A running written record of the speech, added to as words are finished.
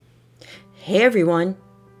Hey everyone!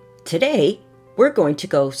 Today we're going to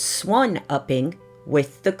go swan-upping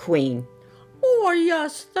with the Queen. Oh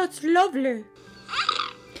yes, that's lovely.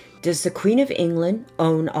 Does the Queen of England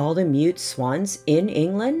own all the mute swans in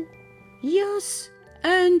England? Yes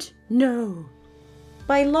and no.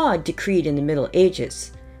 By law decreed in the Middle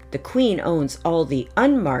Ages, the Queen owns all the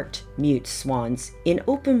unmarked mute swans in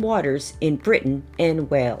open waters in Britain and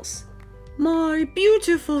Wales. My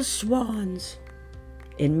beautiful swans.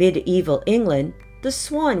 In medieval England, the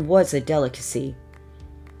swan was a delicacy.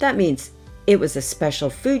 That means it was a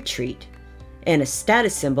special food treat and a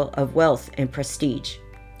status symbol of wealth and prestige.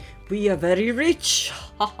 We are very rich.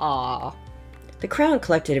 Ha ha. The crown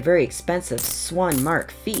collected a very expensive swan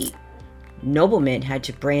mark fee. Noblemen had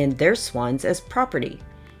to brand their swans as property.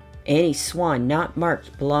 Any swan not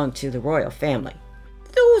marked belonged to the royal family.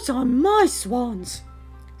 Those are my swans.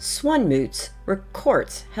 Swan moots were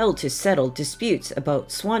courts held to settle disputes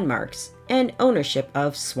about swan marks and ownership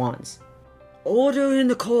of swans. Order in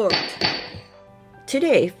the court.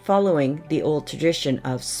 Today, following the old tradition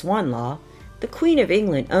of swan law, the Queen of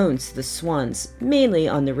England owns the swans mainly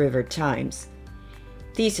on the River Thames.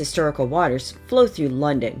 These historical waters flow through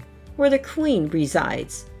London, where the Queen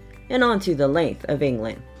resides, and on through the length of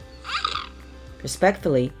England.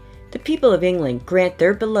 Respectfully, the people of England grant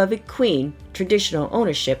their beloved Queen traditional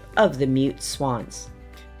ownership of the mute swans.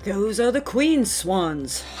 Those are the Queen's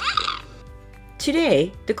swans.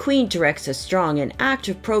 Today, the Queen directs a strong and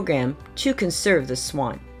active program to conserve the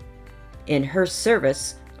swan. In her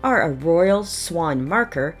service are a Royal Swan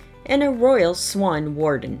Marker and a Royal Swan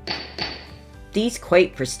Warden. These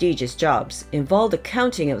quite prestigious jobs involve the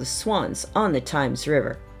counting of the swans on the Thames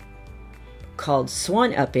River. Called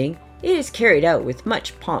swan-upping, it is carried out with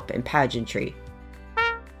much pomp and pageantry.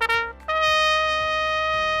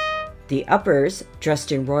 The uppers,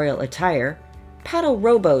 dressed in royal attire, paddle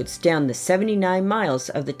rowboats down the 79 miles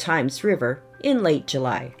of the Thames River in late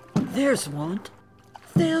July. There's one.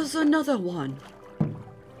 There's another one.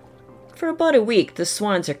 For about a week, the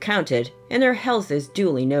swans are counted and their health is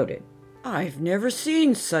duly noted. I've never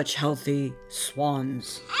seen such healthy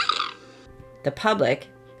swans. The public,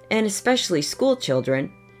 and especially school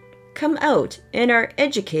children, come out and are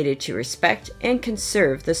educated to respect and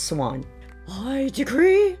conserve the swan. I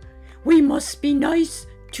decree we must be nice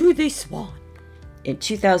to the swan. In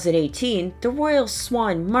 2018, the Royal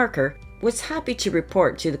Swan Marker was happy to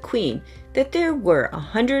report to the Queen that there were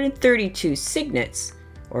 132 cygnets,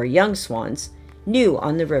 or young swans, new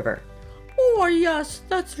on the river. Oh yes,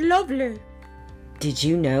 that's lovely. Did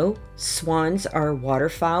you know swans are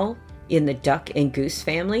waterfowl in the duck and goose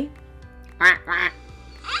family?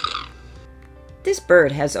 This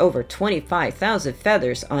bird has over 25,000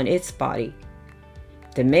 feathers on its body.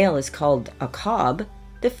 The male is called a cob,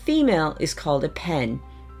 the female is called a pen,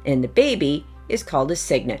 and the baby is called a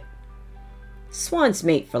cygnet. Swans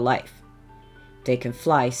mate for life. They can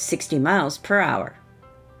fly 60 miles per hour.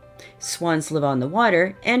 Swans live on the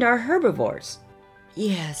water and are herbivores.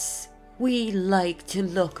 Yes, we like to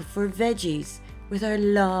look for veggies with our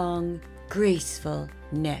long, graceful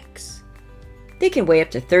necks. They can weigh up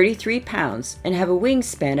to 33 pounds and have a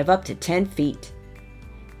wingspan of up to 10 feet.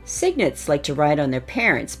 Cygnets like to ride on their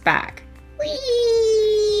parents' back.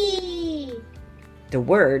 Whee! The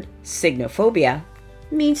word cygnophobia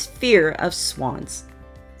means fear of swans.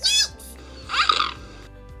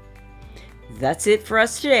 That's it for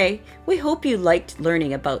us today. We hope you liked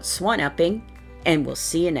learning about swan-upping, and we'll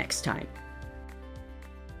see you next time.